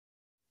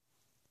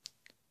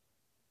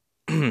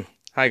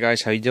Hi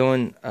guys, how you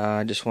doing?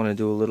 I just want to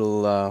do a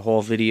little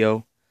haul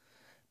video.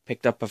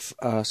 Picked up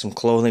some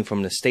clothing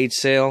from the estate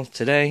sale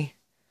today.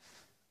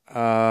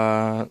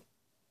 Not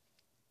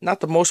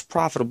the most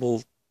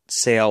profitable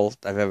sale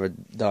I've ever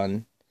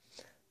done,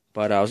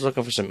 but I was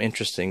looking for some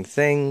interesting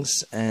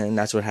things, and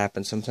that's what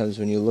happens. Sometimes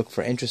when you look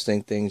for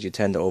interesting things, you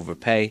tend to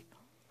overpay.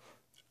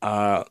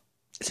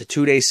 It's a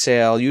 2-day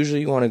sale.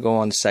 Usually you want to go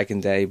on the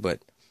second day, but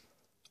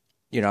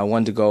I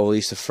wanted to go at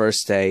least the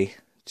first day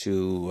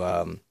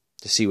to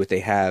see what they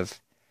have,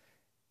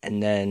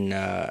 and then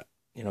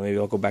maybe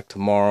I'll go back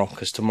tomorrow,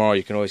 because tomorrow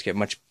you can always get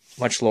much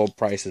lower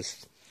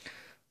prices.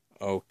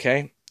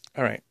 Okay,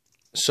 all right.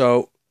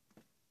 So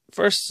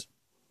first,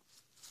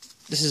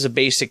 this is a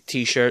basic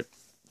T-shirt.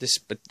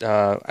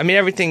 I mean,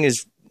 everything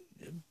is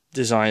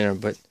designer,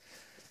 but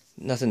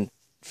nothing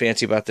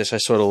fancy about this. I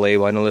saw the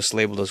label. I know this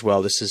labeled as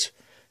well. This is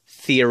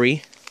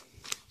Theory.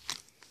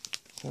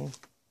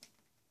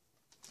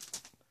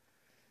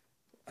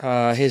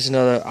 Here's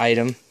another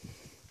item.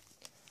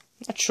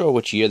 Not sure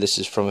which year this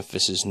is from, if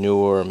this is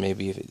newer, or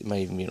maybe if it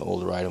might even be an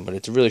older item, but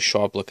it's a really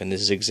sharp looking.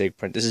 This zigzag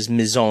print. This is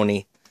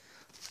Missoni,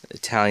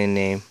 Italian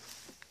name.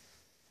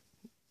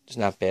 It's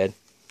not bad.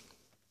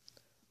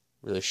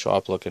 Really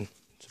sharp looking.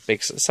 It's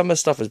big. Some of the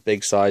stuff is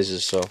big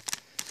sizes, so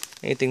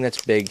anything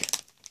that's big.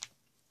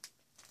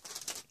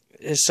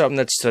 Here's something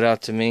that stood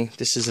out to me.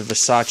 This is a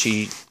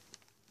Versace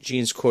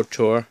Jeans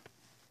Couture,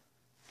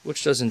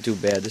 which doesn't do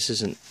bad. This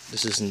isn't.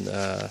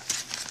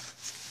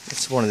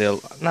 It's one of the,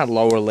 not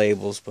lower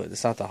labels, but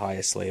it's not the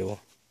highest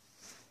label.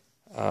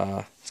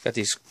 It's got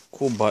these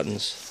cool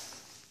buttons.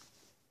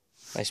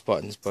 Nice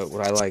buttons, but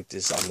what I liked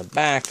is on the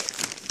back.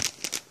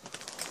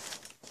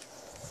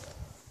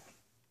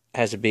 It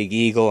has a big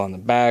eagle on the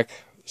back,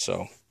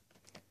 so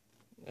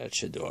that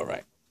should do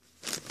alright.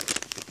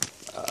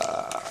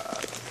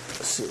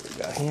 Let's see what we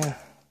got here.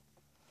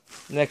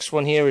 Next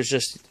one here is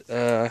just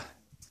Nat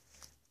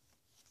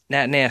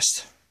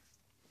Nast.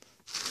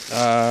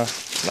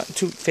 Not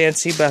too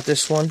fancy about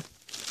this one.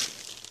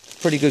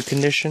 Pretty good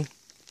condition.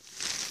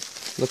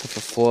 Looking for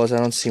flaws. I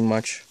don't see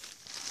much.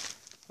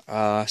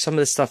 Some of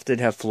the stuff did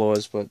have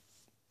flaws, but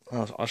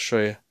I'll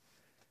show you.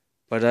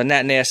 But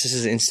Nat Nast, this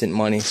is instant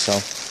money, so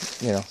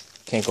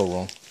can't go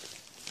wrong.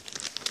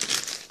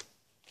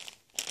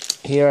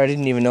 Here, I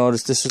didn't even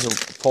notice this is a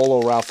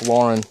Polo Ralph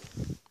Lauren.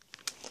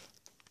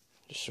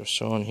 Just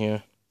showing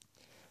here.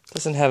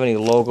 Doesn't have any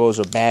logos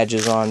or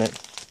badges on it.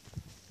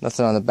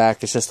 Nothing on the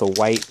back. It's just a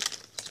white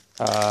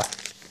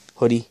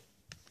hoodie.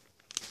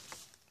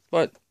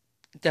 But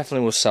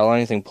definitely will sell.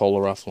 Anything Polo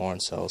Ralph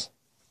Lauren sells.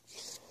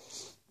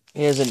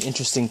 Here's an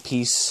interesting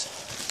piece.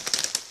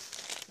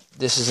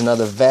 This is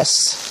another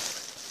vest.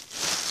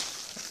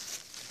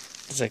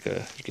 It's like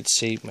you could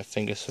see my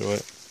finger through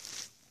it.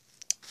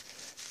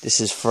 This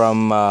is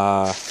from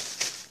a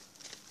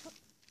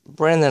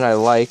brand that I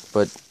like,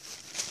 but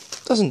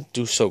doesn't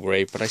do so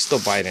great, but I still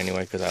buy it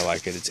anyway because I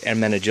like it. It's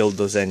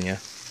Ermenegildo Zegna.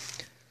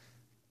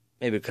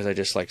 Maybe because I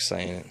just like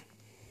saying it.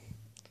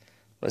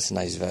 But it's a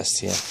nice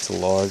vest here. It's a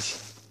large.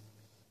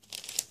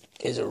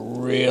 It's a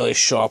really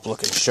sharp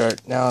looking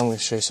shirt. Now I'm going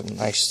to show you some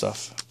nice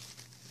stuff.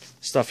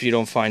 Stuff you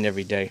don't find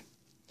every day.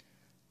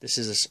 This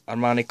is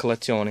Armani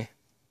Collezione.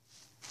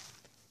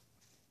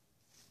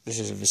 This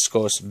is a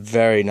viscose,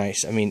 very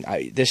nice. I mean,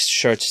 this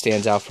shirt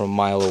stands out from a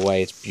mile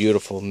away. It's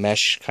beautiful,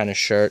 mesh kind of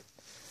shirt.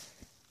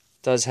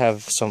 Does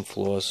have some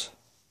flaws,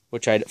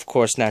 which I, of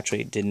course,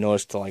 naturally didn't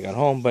notice till I got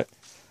home, but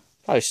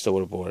probably still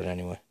would have bought it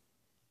anyway.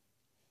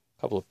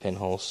 A couple of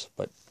pinholes,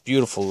 but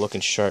beautiful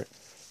looking shirt.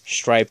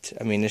 Striped.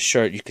 I mean, this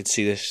shirt, you could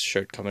see this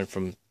shirt coming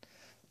from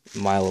a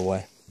mile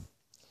away.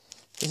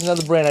 There's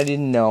another brand I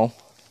didn't know.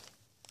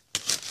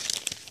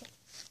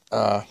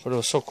 But it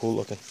was so cool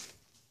looking.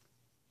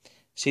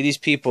 See, these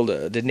people,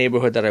 the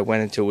neighborhood that I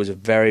went into was a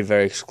very,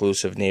 very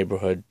exclusive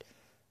neighborhood.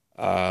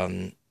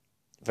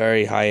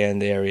 Very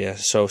high-end area.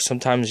 So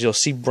sometimes you'll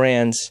see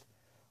brands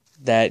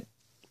that,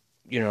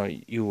 you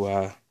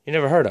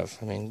never heard of.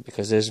 I mean,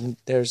 because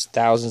there's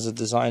thousands of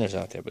designers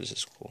out there, but this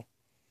is cool.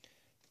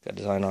 Got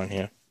design on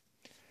here.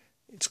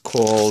 It's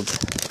called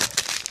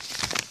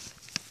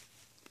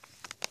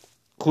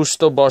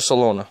Gusto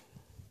Barcelona.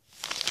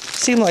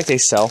 Seem like they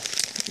sell.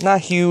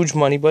 Not huge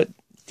money, but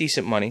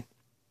decent money.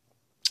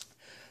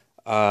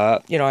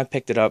 I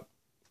picked it up.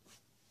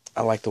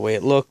 I like the way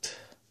it looked.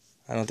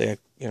 I think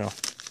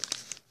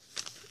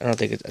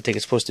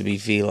it's supposed to be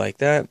V like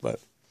that, but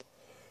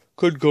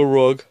could go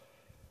wrong.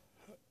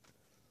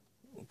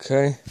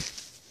 Okay.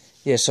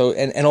 Yeah, so,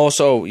 and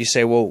also, you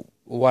say, well,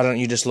 why don't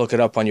you just look it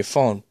up on your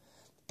phone?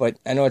 But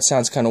I know it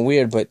sounds kind of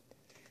weird, but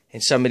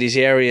in some of these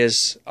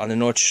areas on the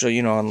North Shore,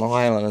 on Long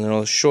Island, on the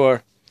North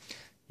Shore,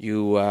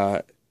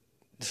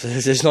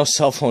 there's no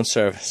cell phone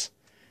service.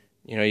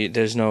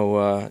 There's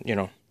no,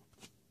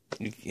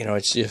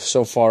 it's just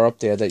so far up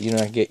there that you're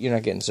not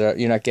getting,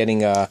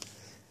 the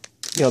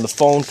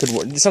phone could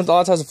work. A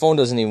lot of times the phone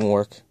doesn't even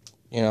work,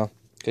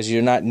 because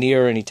you're not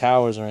near any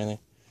towers or anything.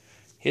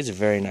 Here's a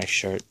very nice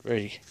shirt.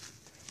 Very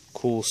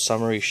cool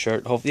summery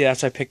shirt. Hopefully, I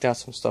picked out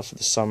some stuff for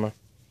the summer.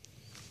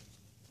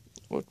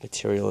 What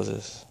material is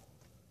this?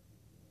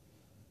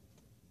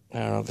 I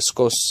don't know,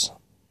 viscose.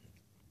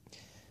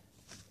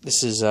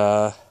 This is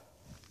another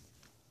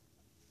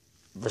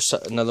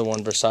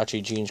one,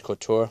 Versace Jeans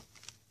Couture.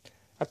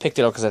 I picked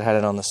it up because I had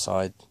it on the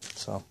side.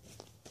 So,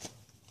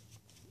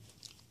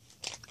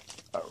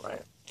 all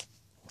right.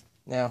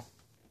 Now,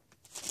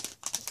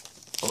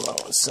 hold on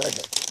 1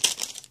 second.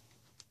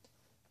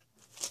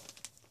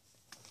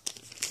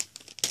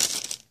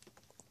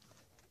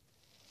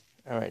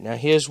 All right, now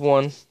here's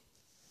one,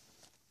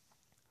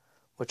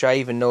 which I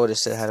even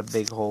noticed it had a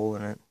big hole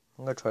in it.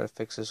 I'm going to try to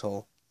fix this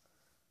hole.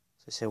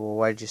 So I say, well,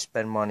 why did you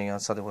spend money on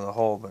something with a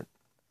hole?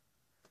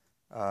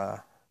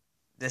 But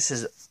this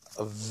is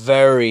a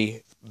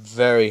very,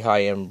 very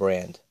high-end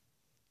brand.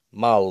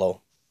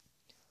 Malo.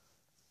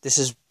 This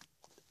is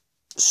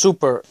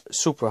super,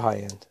 super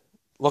high-end.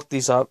 Look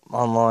these up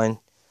online.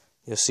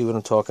 You'll see what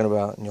I'm talking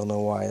about, and you'll know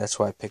why. That's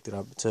why I picked it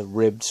up. It's a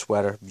ribbed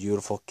sweater.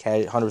 Beautiful.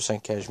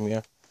 100%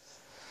 cashmere.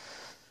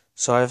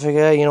 So I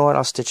figured, hey, you know what?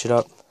 I'll stitch it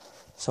up.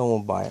 Someone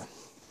will buy it.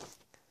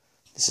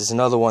 This is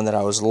another one that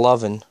I was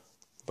loving,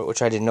 but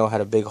which I didn't know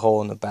had a big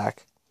hole in the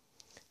back.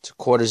 It's a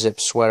quarter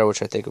zip sweater,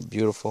 which I think are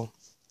beautiful.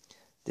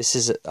 This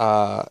is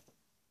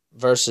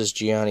versus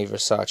Gianni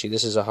Versace.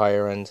 This is a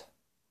higher end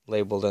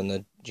label than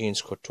the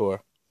Jeans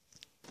Couture.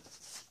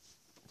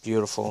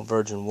 Beautiful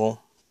virgin wool.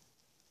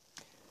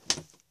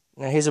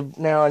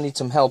 Now I need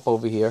some help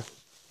over here.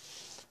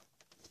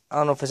 I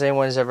don't know if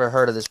anyone has ever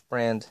heard of this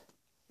brand.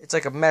 It's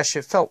like a mesh.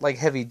 It felt like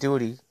heavy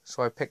duty,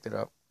 so I picked it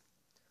up.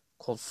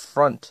 Called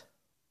Front.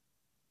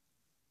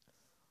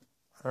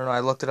 I don't know. I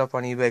looked it up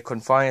on eBay.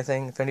 Couldn't find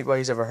anything. If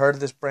anybody's ever heard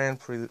of this brand,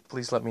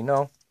 please let me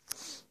know.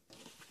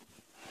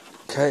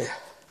 Okay.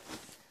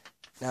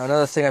 Now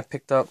another thing I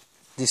picked up.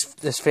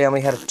 This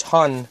family had a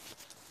ton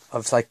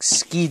of like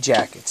ski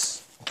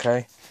jackets.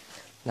 Okay.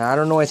 Now I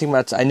don't know anything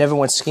about. I never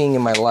went skiing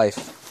in my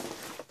life.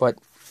 But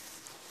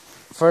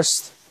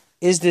first,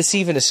 is this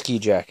even a ski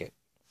jacket?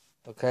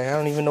 Okay, I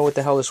don't even know what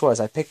the hell this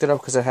was. I picked it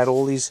up because it had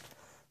all these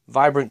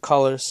vibrant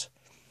colors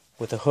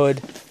with a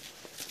hood.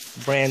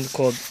 Brand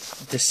called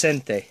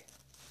Decente.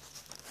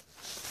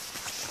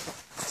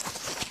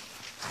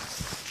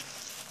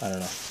 I don't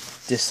know.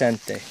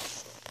 Decente.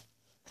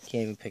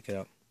 Can't even pick it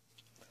up.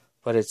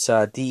 But it's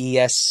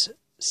Descente.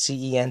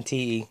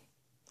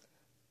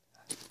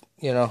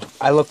 You know,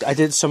 I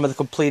did some of the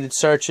completed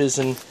searches,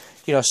 and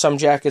you know, some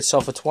jackets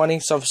sell for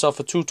 $20, some sell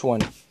for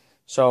 $220.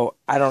 So,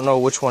 I don't know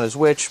which one is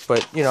which,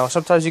 but, you know,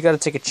 sometimes you got to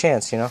take a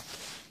chance, you know.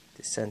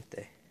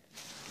 Decente.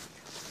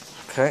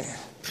 Okay.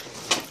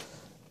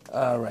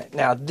 Alright,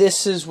 now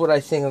this is what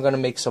I think I'm going to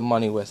make some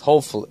money with,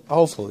 hopefully.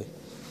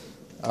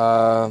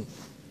 Let's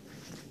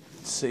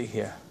see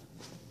here.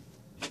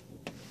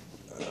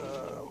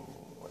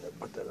 Where did I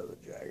put that other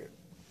jacket?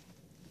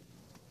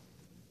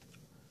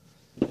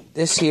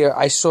 This here,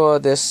 I saw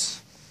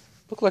this,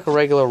 looked like a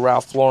regular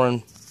Ralph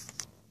Lauren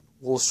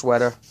wool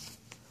sweater.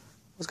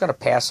 I was gonna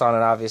pass on it,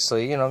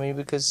 obviously, you know what I mean,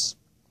 because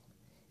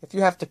if you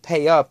have to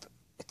pay up,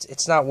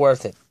 it's not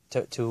worth it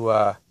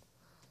to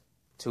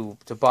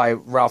buy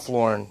Ralph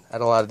Lauren at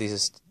a lot of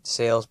these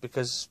sales,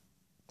 because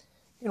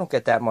you don't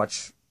get that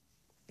much,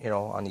 you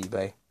know, on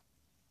eBay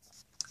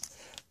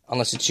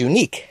unless it's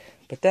unique.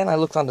 But then I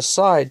looked on the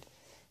side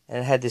and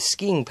it had this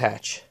skiing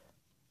patch.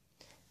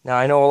 Now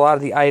I know a lot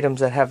of the items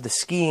that have the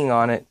skiing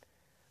on it,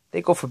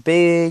 they go for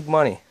big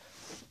money.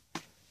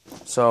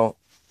 So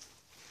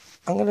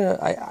I'm gonna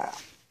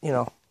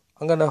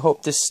I'm gonna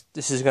hope this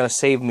is gonna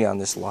save me on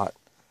this lot.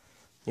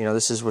 You know,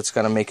 this is what's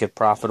gonna make it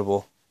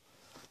profitable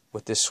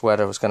with this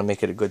sweater. It's gonna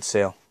make it a good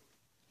sale.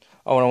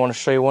 Oh, and I want to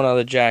show you one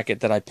other jacket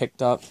that I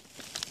picked up.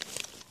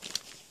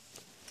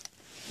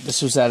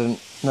 This was at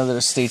another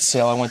estate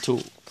sale I went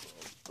to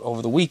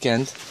over the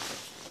weekend.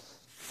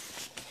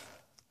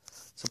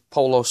 It's a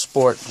Polo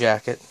Sport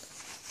jacket.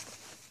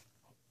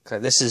 Okay,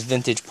 this is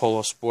vintage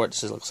Polo Sport.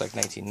 This looks like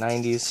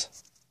 1990s.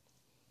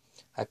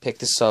 I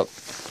picked this up.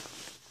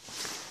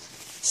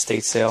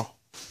 Estate sale.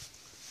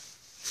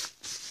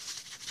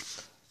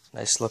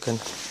 Nice looking.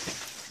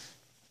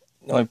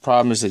 The only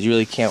problem is that you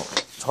really can't.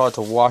 It's hard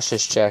to wash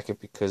this jacket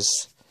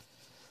because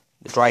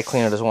the dry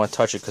cleaner doesn't want to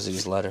touch it because of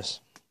these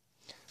letters.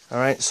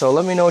 Alright, so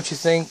let me know what you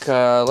think.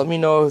 Let me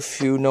know if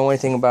you know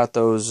anything about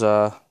those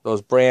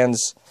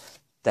brands,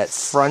 that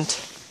Front,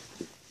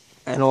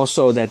 and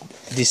also that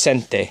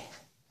Decente.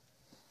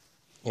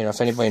 You know,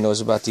 if anybody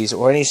knows about these,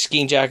 or any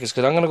skiing jackets,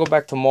 because I'm going to go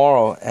back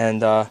tomorrow,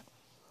 and if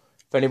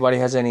anybody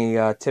has any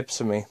tips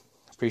for me,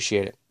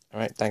 appreciate it.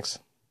 Alright, thanks.